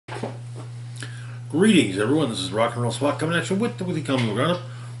Greetings, everyone. This is Rock and Roll Swat coming at you with the weekly comic roundup.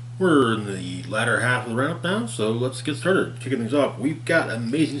 We're in the latter half of the roundup now, so let's get started. Kicking things off, we've got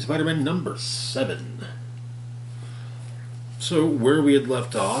Amazing Spider-Man number 7. So where we had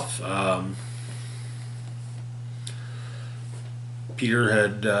left off, Peter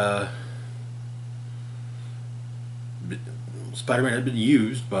had Spider-Man had been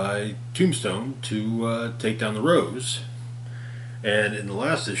used by Tombstone to take down the Rose, and in the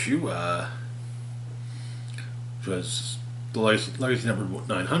last issue, which was the legacy number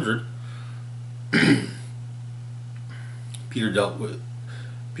 900, Peter dealt with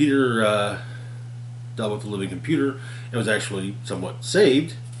the living computer and was actually somewhat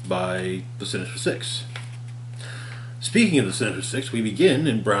saved by the Sinister Six. Speaking of the Sinister Six, we begin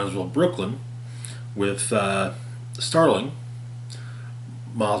in Brownsville, Brooklyn, with Starling,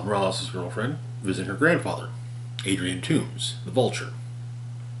 Miles Morales' girlfriend, visiting her grandfather, Adrian Toomes, the Vulture.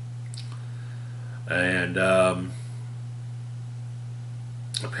 And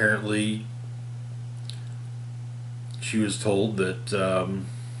apparently she was told that the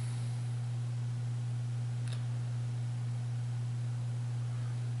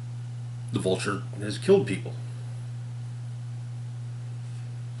Vulture has killed people.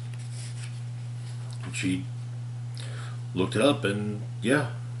 And she looked it up, and yeah,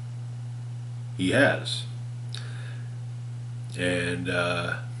 he has. And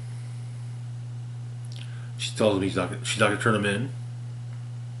she tells him she's not going to turn him in,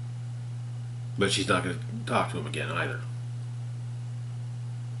 but she's not going to talk to him again either.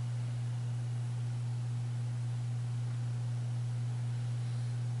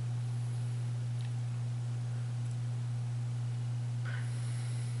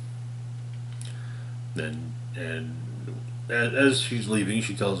 And as she's leaving,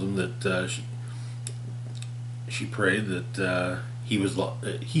 she tells him that she prayed that he was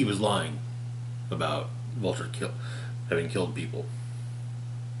lying about Vulture having killed people.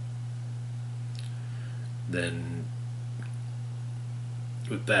 Then,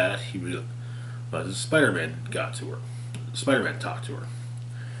 with that, Spider-Man got to her. Spider-Man talked to her,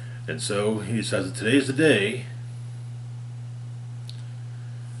 and so he says that today's the day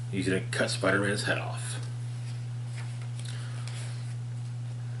he's going to cut Spider-Man's head off.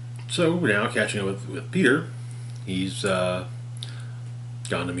 So now, catching up with Peter, he's gone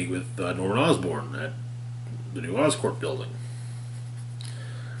to meet with Norman Osborn at the new Oscorp building.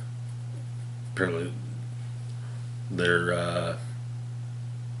 Apparently, they're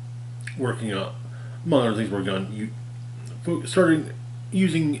working on, among other things, starting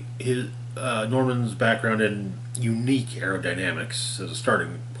using his Norman's background in unique aerodynamics as a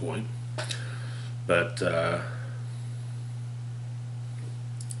starting point, but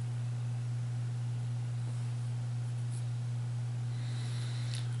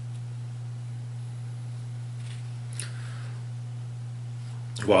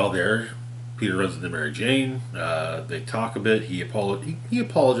while there, Peter runs into Mary Jane. They talk a bit. He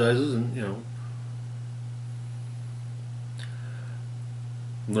apologizes, and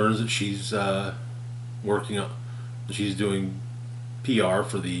learns that she's she's doing PR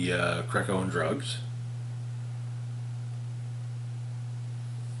for the Krakoan drugs.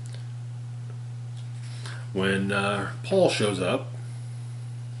 When Paul shows up,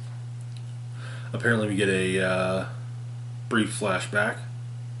 apparently we get a brief flashback.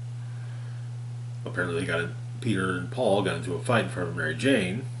 Apparently Peter and Paul got into a fight in front of Mary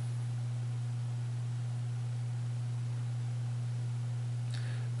Jane.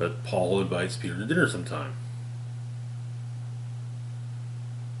 But Paul invites Peter to dinner sometime.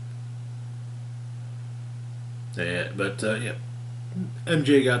 But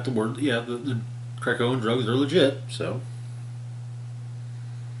MJ got the word. Yeah, the Krakoan drugs are legit. So,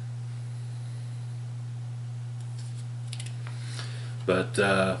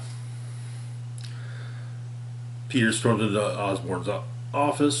 but Peter storms into Osborn's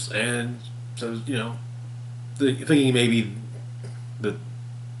office and says, thinking maybe that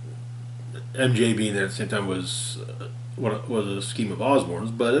MJ being there at the same time was a scheme of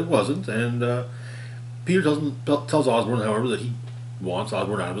Osborn's, but it wasn't. And Peter tells Osborn, however, that he wants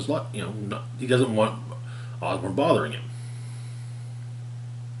Osborn out of his life. He doesn't want Osborn bothering him.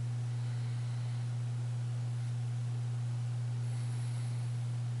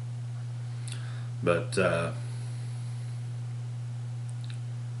 But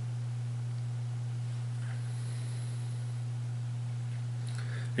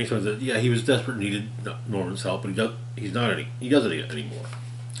he says that he was desperate and needed Norman's help, but he doesn't anymore.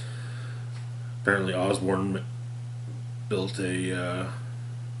 Apparently, Osborn built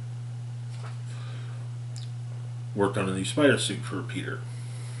worked on a new spider suit for Peter.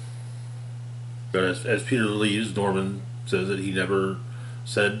 But as Peter leaves, Norman says that he never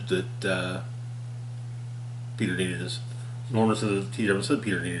said that Peter needed his. Norman said that he never said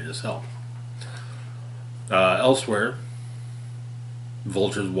Peter needed his help. Elsewhere,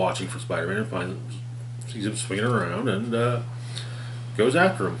 Vulture's watching for Spider-Man and sees him swinging around and goes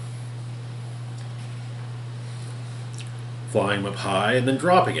after him, flying him up high and then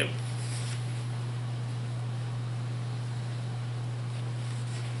dropping him.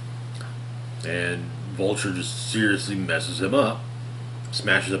 And Vulture just seriously messes him up,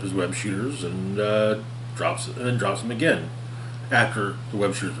 smashes up his web shooters, and drops him again after the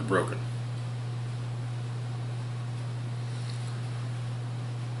web shooters are broken.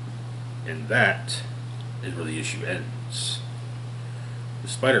 And that is where the issue ends,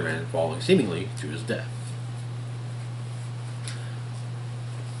 with Spider-Man falling seemingly to his death.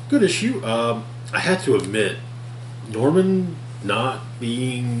 Good issue. I had to admit, Norman not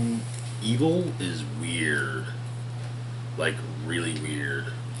being evil is weird. Like, really weird.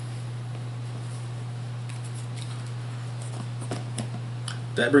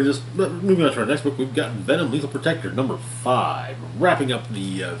 That brings us, moving on to our next book, we've got Venom Lethal Protector number 5, wrapping up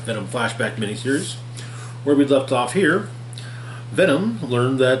the Venom flashback miniseries. Where we left off here, Venom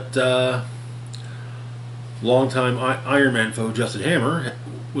learned that longtime Iron Man foe Justin Hammer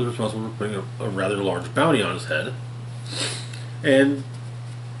was responsible for putting a rather large bounty on his head, and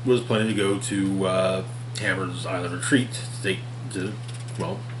was planning to go to Hammer's island retreat to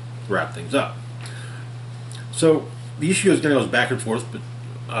wrap things up. So the issue goes back and forth, but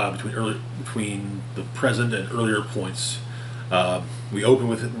between the present and earlier points. We open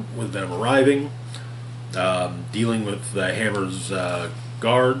with Venom arriving, dealing with Hammer's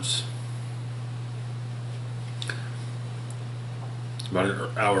guards. About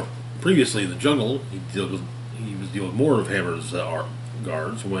an hour previously in the jungle, he was dealing with more of Hammer's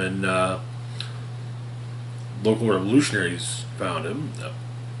guards when local revolutionaries found him,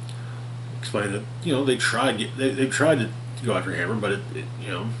 explaining that they tried to go after Hammer, but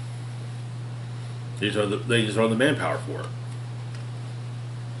they just don't have the manpower for it.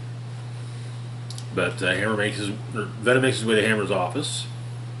 But Venom makes his way to Hammer's office.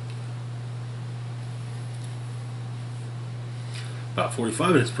 About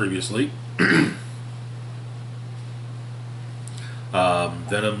 45 minutes previously,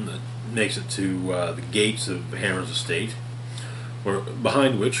 Venom makes it to the gates of Hammer's estate,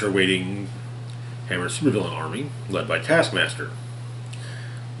 behind which are waiting Hammer's supervillain army, led by Taskmaster.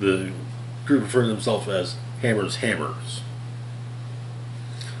 The group refer to themselves as Hammer's Hammers.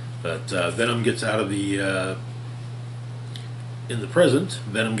 But Venom gets out of the... in the present,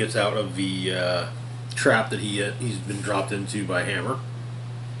 Venom gets out of the trap that he's been dropped into by Hammer.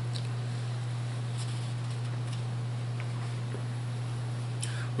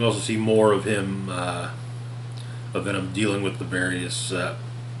 We also see more of him, of Venom dealing with the various,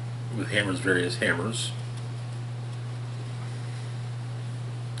 with Hammer's various hammers.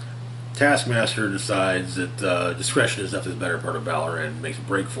 Taskmaster decides that discretion is definitely the better part of valor and makes a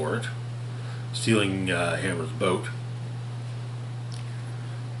break for it, stealing Hammer's boat.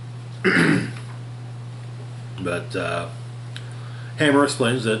 But Hammer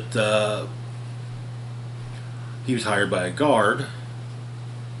explains that he was hired by a guard,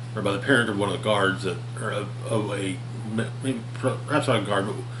 or by the parent of one of the guards, maybe perhaps not a guard,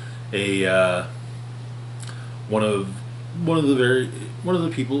 but one of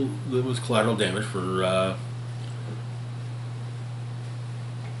the people that was collateral damage for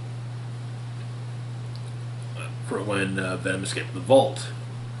when Venom escaped the vault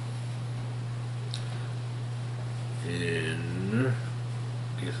in,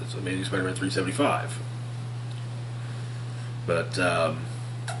 I guess it's Amazing Spider-Man 375. But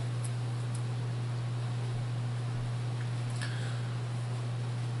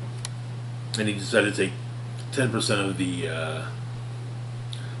and he decided to take 10% of the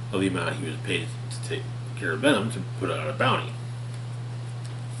amount he was paid to take care of Venom to put out a bounty.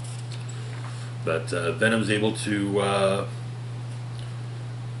 But Venom's able to,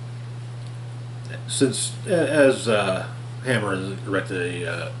 since as Hammer has erected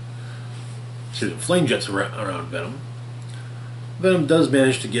a series of flame jets around Venom, Venom does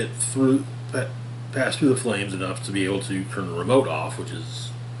manage to get pass through the flames enough to be able to turn the remote off, which is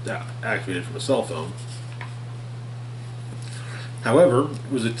activated from a cell phone. However,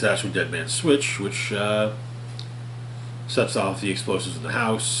 it was attached to a dead man's switch, which sets off the explosives in the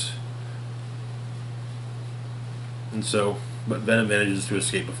house. And so, but Venom manages to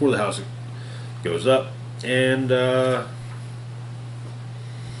escape before the house goes up, and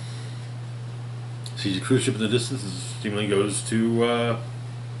sees a cruise ship in the distance and seemingly goes to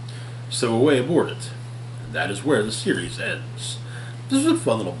stow away aboard it. And that is where the series ends. This was a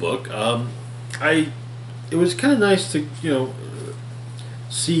fun little book. It was kind of nice to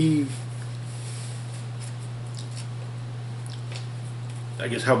see, I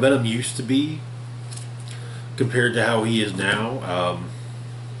guess, how Venom used to be compared to how he is now.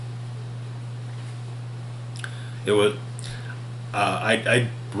 It was I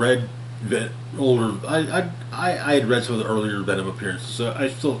read older. I had read some of the earlier Venom appearances, so I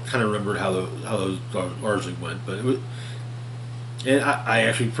still kind of remembered how those largely went. But it was, and I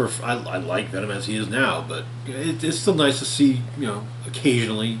actually I like Venom as he is now, but it's still nice to see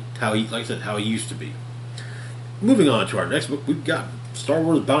occasionally how he, like I said, how he used to be. Moving on to our next book, we've got Star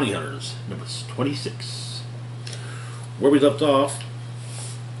Wars Bounty Hunters, number 26. Where we left off,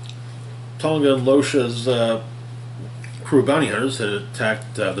 Tonga and Losha's crew of bounty hunters had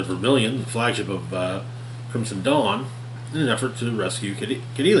attacked the Vermilion, the flagship of Crimson Dawn, in an effort to rescue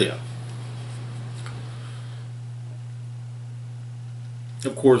Cordelia.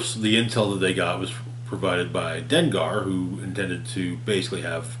 Of course, the intel that they got was provided by Dengar, who intended to basically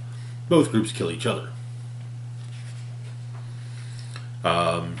have both groups kill each other.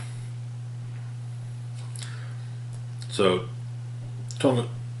 So, Tonga,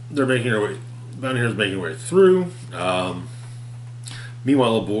 they're making their way. Bounty hunters making their way through.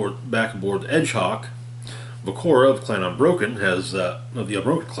 Meanwhile, back aboard the Edgehawk, Vakora of Clan Unbroken of the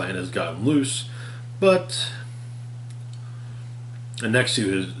Unbroken clan has gotten loose, but a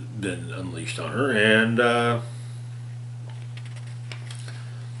Nexu has been unleashed on her, and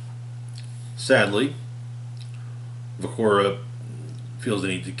sadly, Vakora feels the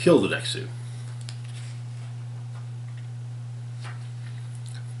need to kill the Nexu.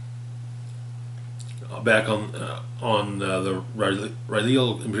 Back on the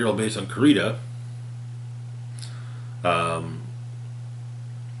Ryleel Imperial base on Karita, one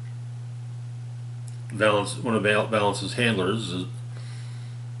of Valence's handlers is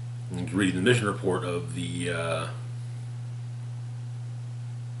reading the mission report of the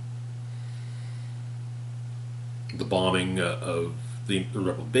bombing of the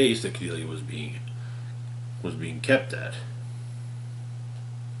rebel base that Cordelia was being kept at.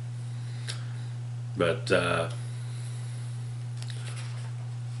 But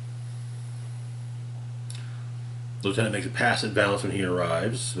Lieutenant makes a pass at Valance when he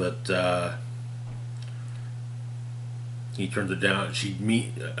arrives, but he turns it down. I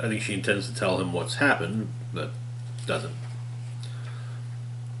think she intends to tell him what's happened, but doesn't.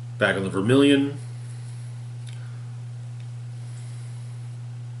 Back on the Vermilion,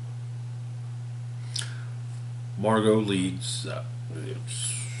 Margot leads.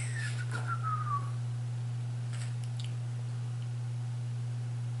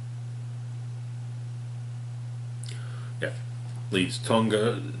 Leads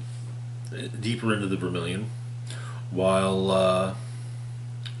Tonga deeper into the Vermilion, while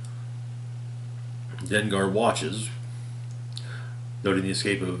Dengar watches, noting the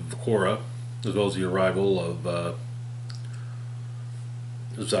escape of Vakora, as well as the arrival of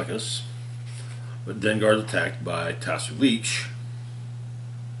Zuckuss. But Dengar is attacked by Tasu Leech,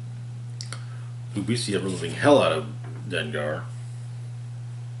 who beats the ever-living hell out of Dengar.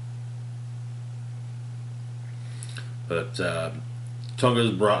 But Tonga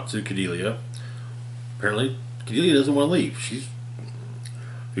is brought to Cordelia. Apparently, Cordelia doesn't want to leave. She's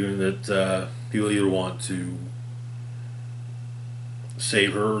figuring that people either want to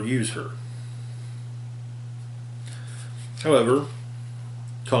save her or use her. However,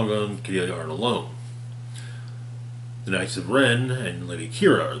 Tonga and Cordelia aren't alone. The Knights of Ren and Lady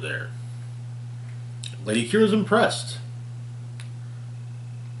Kira are there. Lady Kira's impressed.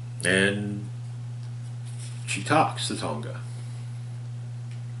 And she talks to Tonga.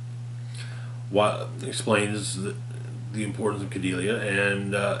 Explains the importance of Cordelia,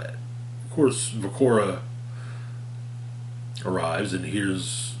 and of course Vakora arrives and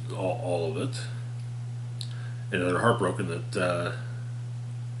hears all of it, and they're heartbroken that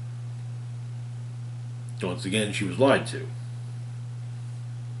once again she was lied to.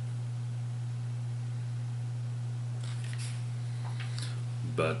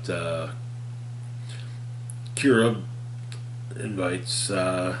 But Kira invites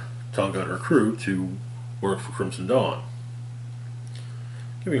Tonga and her crew to work for Crimson Dawn,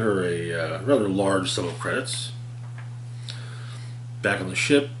 giving her a rather large sum of credits. Back on the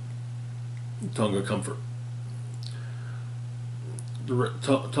ship, Tonga and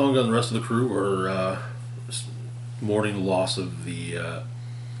the rest of the crew are mourning the loss of the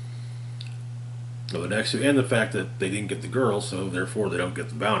Nexu, and the fact that they didn't get the girl, so therefore they don't get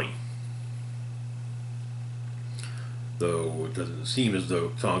the bounty. though it doesn't seem as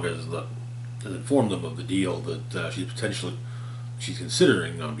though Tonga has informed them of the deal that she's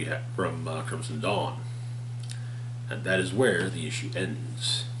considering on behalf from Crimson Dawn. And that is where the issue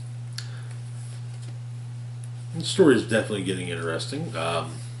ends. The story is definitely getting interesting.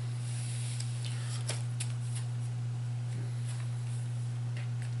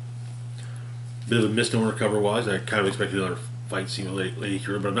 Bit of a misnomer cover-wise. I kind of expected another fight scene with Lady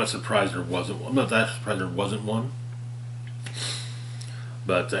Hero, but I'm not surprised there wasn't one. I'm not that surprised there wasn't one.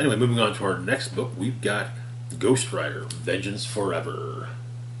 But anyway, moving on to our next book, we've got Ghost Rider, Vengeance Forever.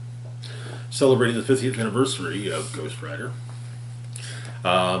 Celebrating the 50th anniversary of Ghost Rider.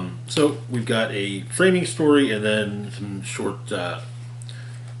 So we've got a framing story and then some shorter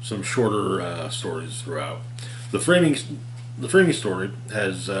stories throughout. The framing story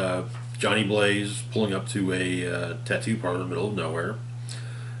has Johnny Blaze pulling up to a tattoo parlor in the middle of nowhere,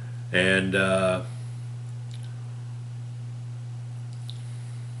 and the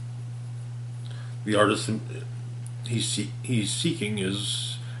artist he's seeking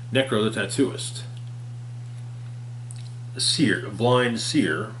is Necro the tattooist, a blind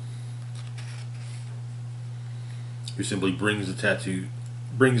seer who simply brings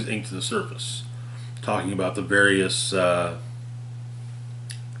ink to the surface, talking about the various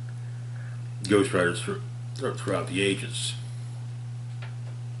Ghost Riders throughout the ages.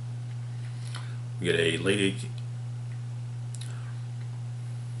 We get a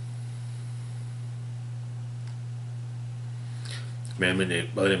man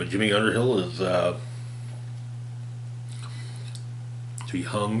by the name of Jimmy Underhill is to be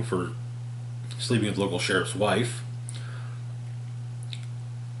hung for sleeping with the local sheriff's wife.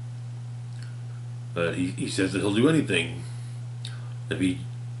 But he says that he'll do anything if he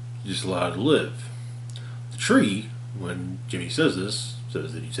just allowed to live. The tree, when Jimmy says this,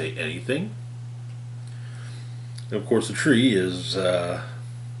 says, "Did you say anything?" And of course the tree is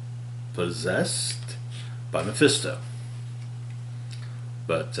possessed by Mephisto.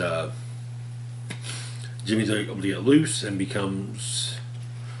 But Jimmy's able to get loose and becomes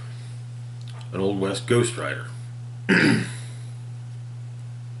an Old West Ghost Rider.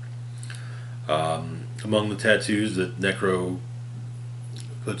 Among the tattoos that Necro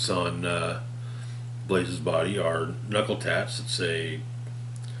puts on Blaze's body are knuckle tats that say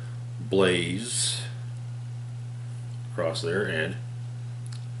Blaze across there and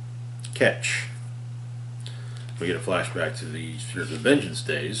Catch. We get a flashback to the Spirits of Vengeance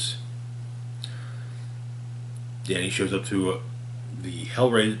days. Danny shows up to the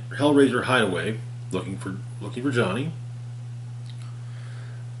Hellraiser hideaway looking for Johnny.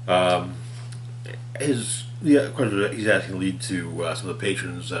 He's asking lead to some of the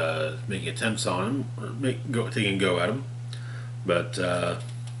patrons making attempts on him or taking a go at him, but turns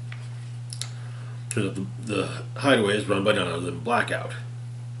out the hideaway is run by none other than Blackout.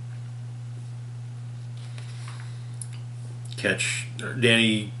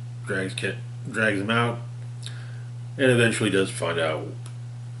 Danny drags him out, and eventually does find out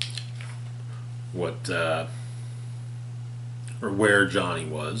what or where Johnny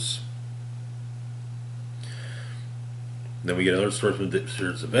was. Then we get another story from the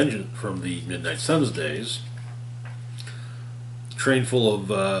Spirits of Vengeance from the Midnight Suns days. Train full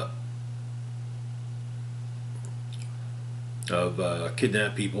of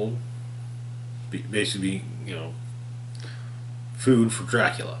kidnapped people, basically being, food for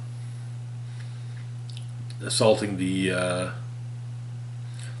Dracula. Assaulting the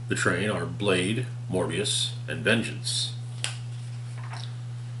train are Blade, Morbius, and Vengeance.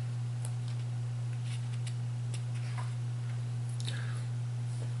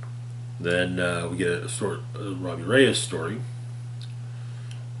 Then we get a Robbie Reyes story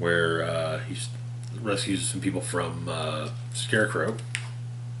where he rescues some people from Scarecrow.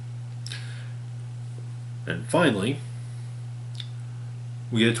 And finally,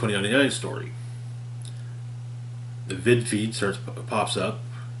 we get a 2099 story. The vid feed pops up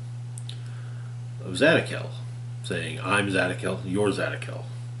of Zadakel saying, "I'm Zadakel, you're Zadakel,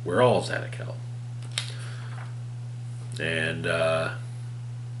 we're all Zadakel." And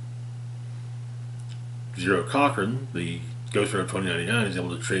Zero Cochran, the Ghost Rider 2099, is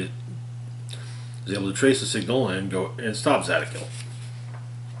able to trace the signal and go and stop Zadakel.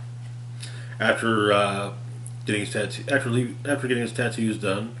 After getting his tattoos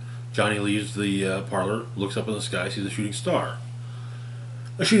done, Johnny leaves the parlor, looks up in the sky, sees a shooting star.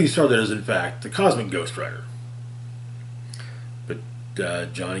 A shooting star that is in fact the Cosmic Ghost Rider. But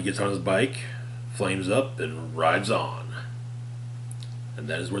Johnny gets on his bike, flames up, and rides on. And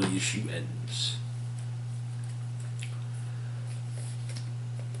that is where the issue ends.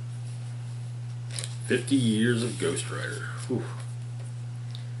 50 years of Ghost Rider. Whew.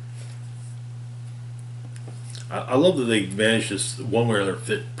 I love that they managed to one way or another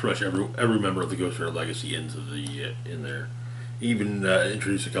fit pretty much every member of the Ghost Rider legacy into the in there. Even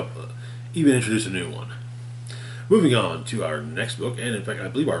introduce a new one. Moving on to our next book, and in fact, I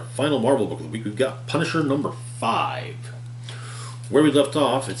believe our final Marvel book of the week. We've got Punisher number 5. Where we left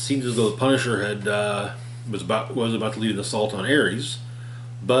off, it seems as though the Punisher had was about to lead an assault on Ares,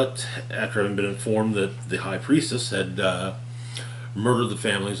 but after having been informed that the High Priestess had murdered the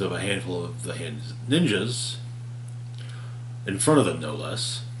families of a handful of the ninjas, in front of them no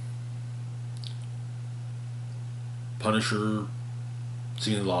less, Punisher,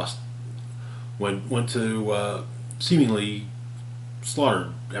 seemingly lost, went to seemingly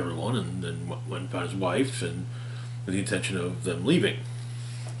slaughtered everyone, and then went and found his wife, and with the intention of them leaving.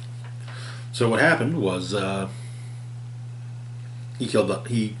 So what happened was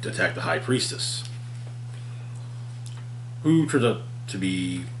he attacked the High Priestess, who turned out to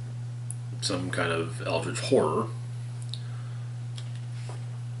be some kind of eldritch horror.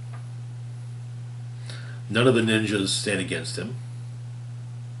 None of the ninjas stand against him,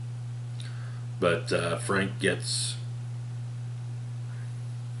 but Frank gets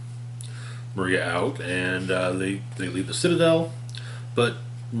Maria out, and they leave the Citadel. But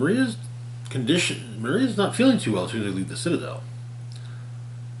Maria's not feeling too well until they leave the Citadel.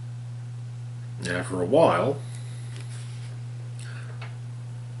 And after a while,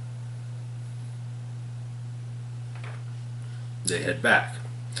 they head back.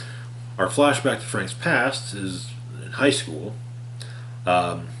 Our flashback to Frank's past is in high school.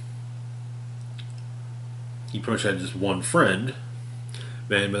 He pretty much had just one friend,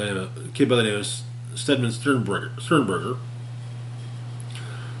 a kid by the name of Stedman Sternberger.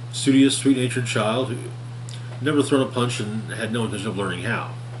 Studious, sweet-natured child who never thrown a punch and had no intention of learning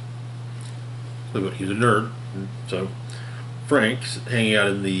how. But he was a nerd, so Frank's hanging out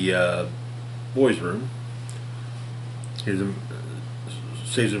in the boys' room.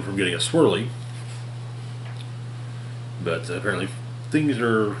 Saves him from getting a swirly, but apparently things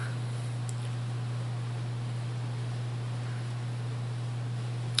aren't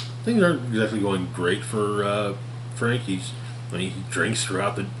exactly going great for Frank. He drinks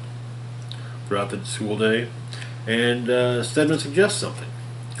throughout the school day, and Stedman suggests something: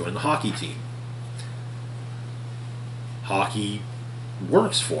 join the hockey team. Hockey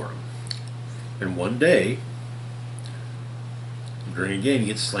works for him, and one day, during a game, he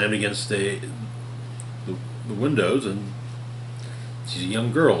gets slammed against the windows and sees a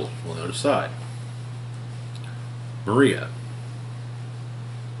young girl on the other side. Maria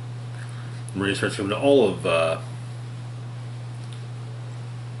starts coming to all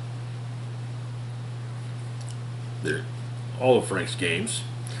of Frank's games.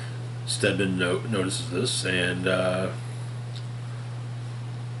 Stedman notices this and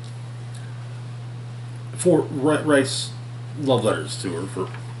writes love letters to her for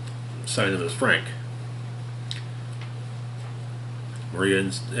signing them as Frank. Maria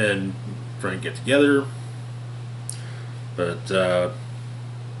and Frank get together, but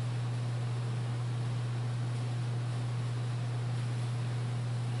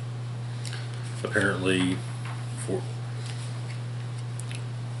apparently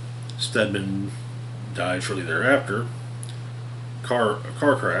Stedman died shortly thereafter. A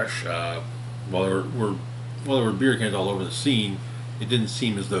car crash. While there were beer cans all over the scene, it didn't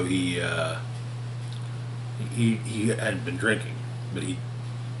seem as though he hadn't been drinking, but he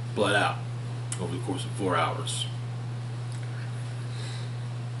bled out over the course of 4 hours.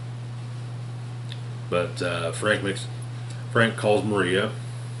 But Frank calls Maria.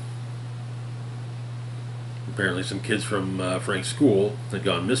 Apparently, some kids from Frank's school that had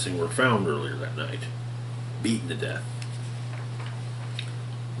gone missing were found earlier that night, beaten to death.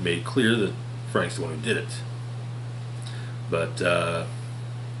 Made clear that Frank's the one who did it. But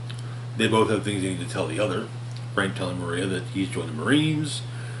they both have things they need to tell the other. Frank telling Maria that he's joined the Marines.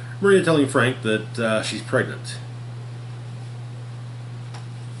 Maria telling Frank that she's pregnant.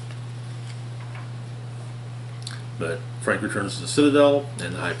 But Frank returns to the Citadel,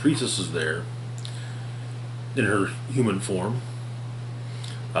 and the High Priestess is there in her human form.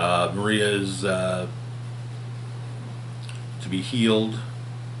 Maria is to be healed,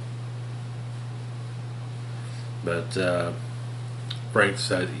 but Frank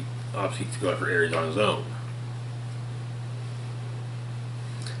decided obviously to go after Ares on his own.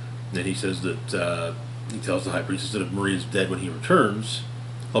 And then he says that he tells the High Priestess that if Maria's dead when he returns,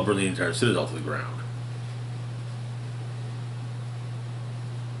 he'll burn the entire Citadel to the ground.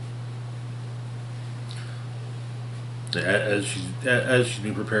 As she's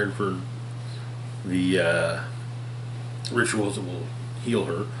being prepared for the rituals that will heal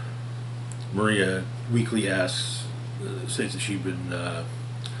her. Maria weakly states that she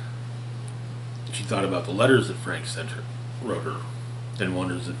thought about the letters that Frank wrote her, and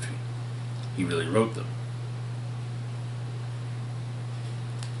wonders if he really wrote them.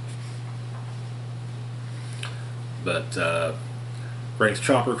 But Frank's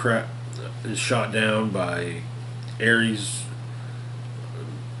chopper is shot down by Ares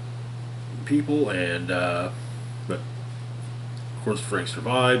people, and but of course Frank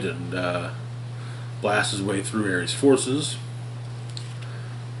survived and blasts his way through Ares' forces.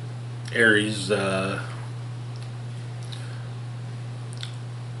 Ares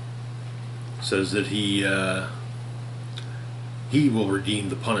says that he will redeem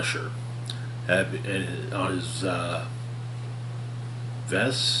the Punisher, and on his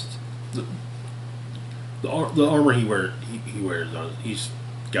vest, the armor he wears on, it's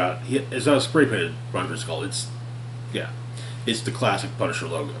not a spray painted Punisher skull. It's the classic Punisher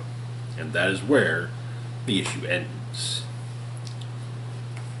logo, and that is where the issue ends.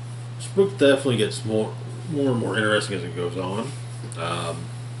 This book definitely gets more and more interesting as it goes on.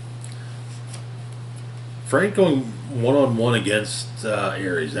 Frank going one-on-one against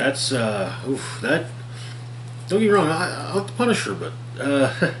Ares. That's that. Don't get me wrong. I like the Punisher, but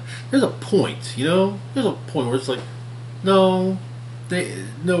there's a point. There's a point where it's like, no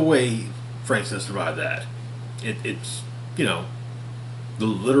way Frank's gonna survive that. It's the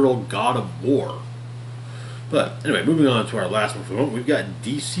literal god of war. But anyway, moving on to our last one for the moment, we've got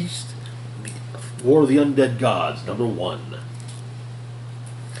DCeased, War of the Undead Gods, #1.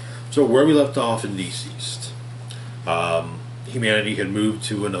 So where we left off in DCeased, humanity had moved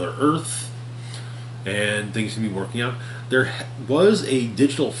to another Earth, and things seem to be working out. There was a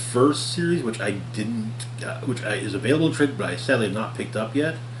digital first series which is available in trade, but I sadly have not picked up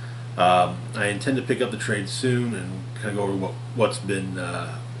yet. I intend to pick up the trade soon and kind of go over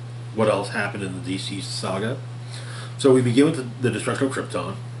what else happened in the DCeased saga. So we begin with the destruction of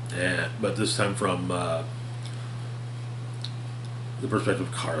Krypton, but this time from the perspective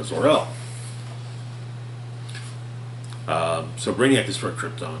of Kara Zor-El. So Brainiac destroyed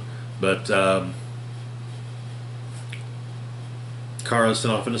Krypton, but Kara is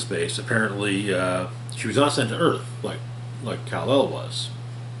sent off into space. Apparently, she was not sent to Earth like Kal-El was.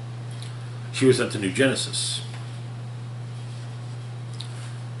 She was sent to New Genesis.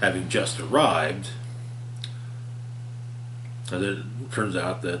 Having just arrived, and it turns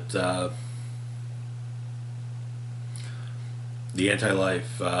out that the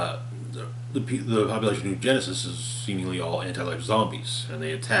anti-life, the population of New Genesis is seemingly all anti-life zombies, and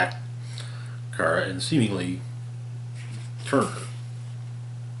they attack Kara and seemingly turn her.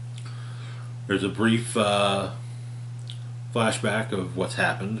 There's a brief flashback of what's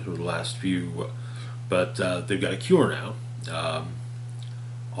happened over the last few, but they've got a cure now.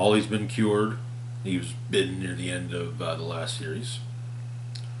 Ollie's been cured. He was bitten near the end of the last series.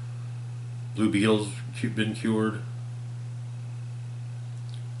 Blue Beetle's been cured.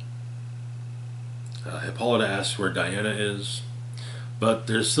 Hippolyta asks where Diana is, but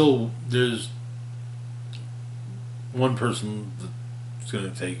there's one person that's going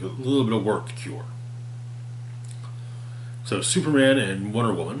to take a little bit of work to cure. So Superman and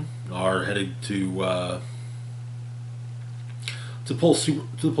Wonder Woman are headed to pull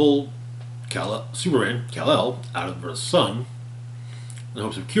Superman Kal-El out of the sun in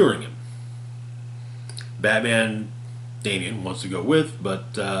hopes of curing him. Batman Damian wants to go with,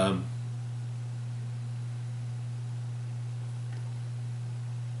 but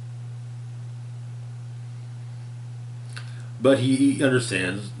he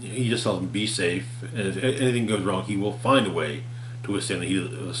understands. He just tells him be safe, and if anything goes wrong, he will find a way to withstand the heat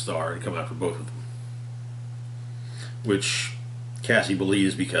of the star and come after both of them. Which Cassie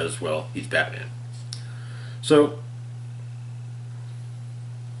believes because, well, he's Batman. So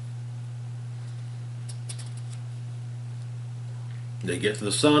they get to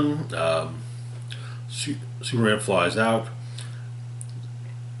the sun. Superman flies out.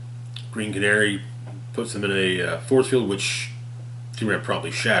 Green Canary puts them in a force field, which Superman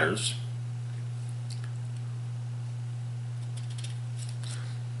promptly shatters.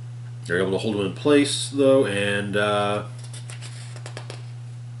 They're able to hold him in place, though, and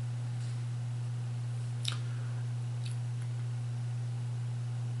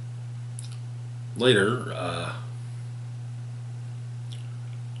later,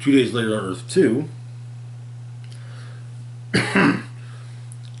 2 days later on Earth 2,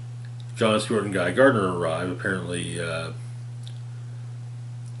 John Stewart and Guy Gardner arrive. Apparently,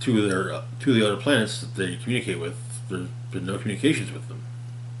 two of the other planets that they communicate with, there's been no communications with them.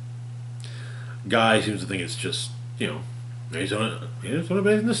 Guy seems to think it's just, you know, he doesn't have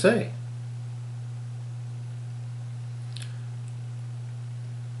anything to say.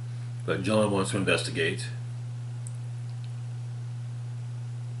 But John wants to investigate.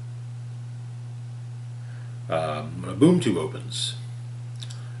 When a boom tube opens,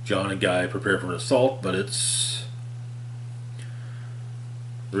 John and Guy prepare for an assault, but it's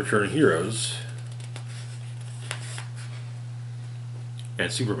the returning heroes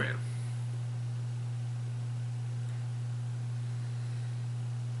and Superman.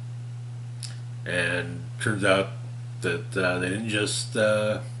 And turns out that they didn't just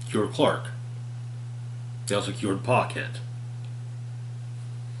cure Clark, they also cured Pa Kent.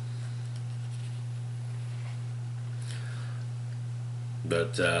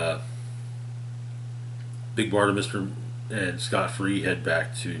 But Big Bart and Mr. and Scott Free head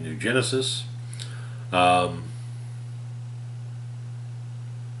back to New Genesis. But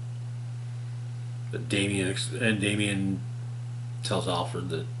Damien tells Alfred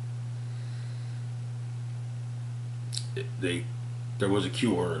that there was a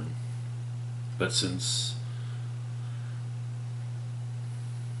cure, but since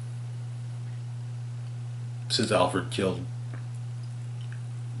Alfred killed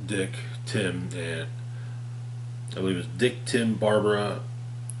Dick, Tim, and I believe it was Dick, Tim, Barbara,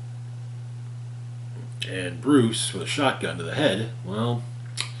 and Bruce with a shotgun to the head, well,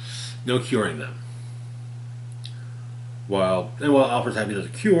 no curing them. While Alfred's happy there's a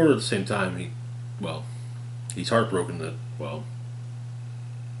cure, at the same time he's heartbroken that, well,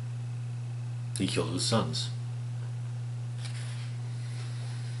 he killed his sons.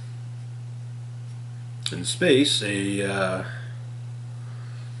 In space, a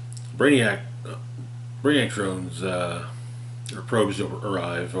Brainiac drones or probes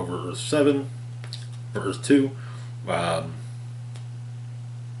arrive over Earth 7 or Earth 2. The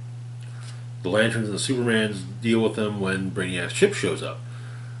Lanterns and the Supermans deal with them when Brainiac's ship shows up.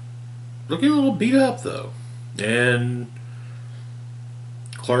 Looking a little beat up though, and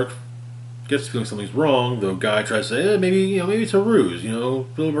Clark gets the feeling something's wrong. Though Guy tries to say, maybe it's a ruse,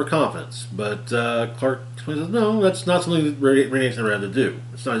 build more confidence. But Clark explains, no, that's not something that Brainiac's never had to do.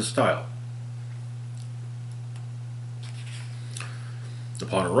 It's not his style.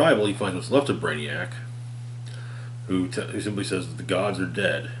 Upon arrival, he finds what's left of Brainiac, who simply says that the gods are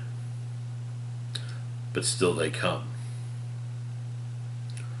dead, but still they come.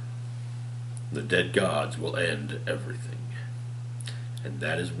 The dead gods will end everything. And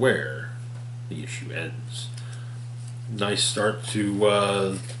that is where the issue ends. Nice start to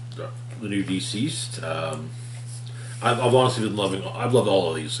the new DCeased. I've honestly been I've loved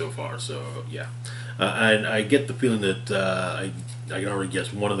all of these so far, so yeah. And I get the feeling that I can already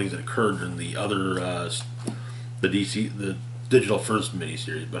guess one of the things that occurred in the other, the Digital First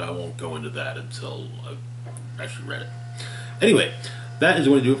miniseries, but I won't go into that until I've actually read it. Anyway, that is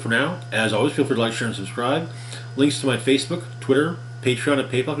going to do it for now. As always, feel free to like, share, and subscribe. Links to my Facebook, Twitter, Patreon, and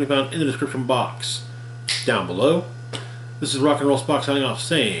PayPal can be found in the description box down below. This is Rock and Roll Spock signing off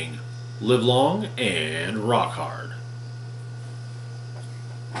saying, live long and rock hard.